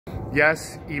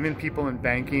Yes, even people in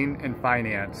banking and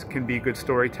finance can be good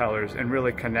storytellers and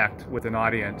really connect with an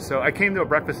audience. So I came to a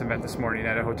breakfast event this morning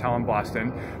at a hotel in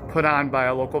Boston, put on by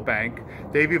a local bank.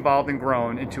 They've evolved and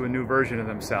grown into a new version of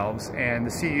themselves, and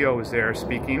the CEO was there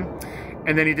speaking,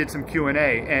 and then he did some Q&A.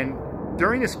 And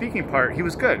during the speaking part, he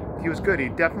was good. He was good. He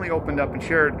definitely opened up and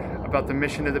shared about the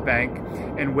mission of the bank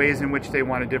and ways in which they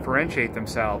want to differentiate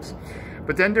themselves.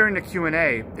 But then during the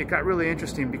Q&A, it got really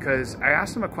interesting because I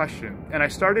asked him a question, and I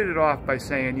started it off by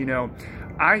saying, you know,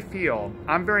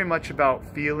 I'm very much about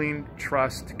feeling,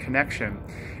 trust, connection.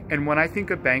 And when I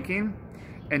think of banking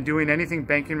and doing anything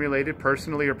banking related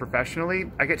personally or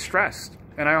professionally, I get stressed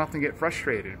and I often get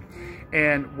frustrated.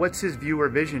 And what's his view or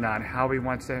vision on how he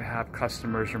wants to have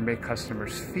customers or make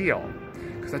customers feel?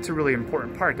 Because that's a really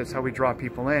important part. That's how we draw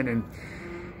people in. And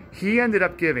he ended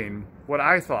up giving what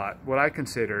I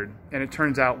considered, and it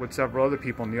turns out what several other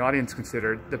people in the audience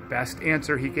considered, the best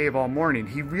answer he gave all morning.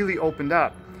 He really opened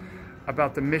up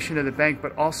about the mission of the bank,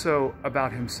 but also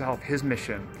about himself, his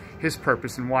mission, his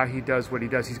purpose, and why he does what he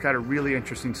does. He's got a really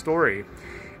interesting story.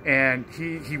 And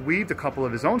he weaved a couple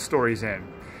of his own stories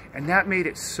in. And that made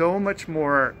it so much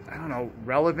more, I don't know,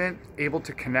 relevant, able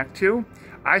to connect to.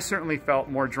 I certainly felt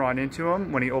more drawn into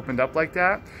him when he opened up like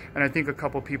that. And I think a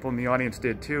couple people in the audience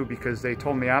did too, because they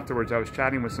told me afterwards, I was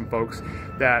chatting with some folks,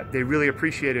 that they really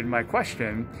appreciated my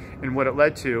question and what it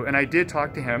led to. And I did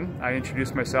talk to him. I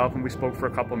introduced myself and we spoke for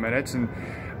a couple minutes. And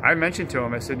I mentioned to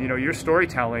him, I said, you know, your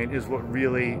storytelling is what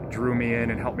really drew me in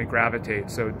and helped me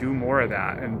gravitate. So do more of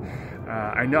that. And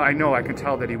I know, I can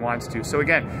tell that he wants to. So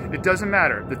again, it doesn't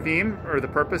matter. The theme or the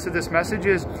purpose of this message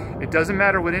is, it doesn't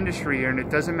matter what industry you're in, it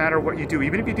doesn't matter what you do.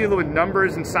 Even if you deal with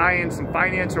numbers and science and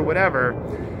finance or whatever,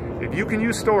 if you can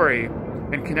use story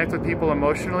and connect with people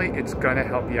emotionally, it's gonna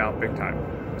help you out big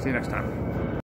time. See you next time.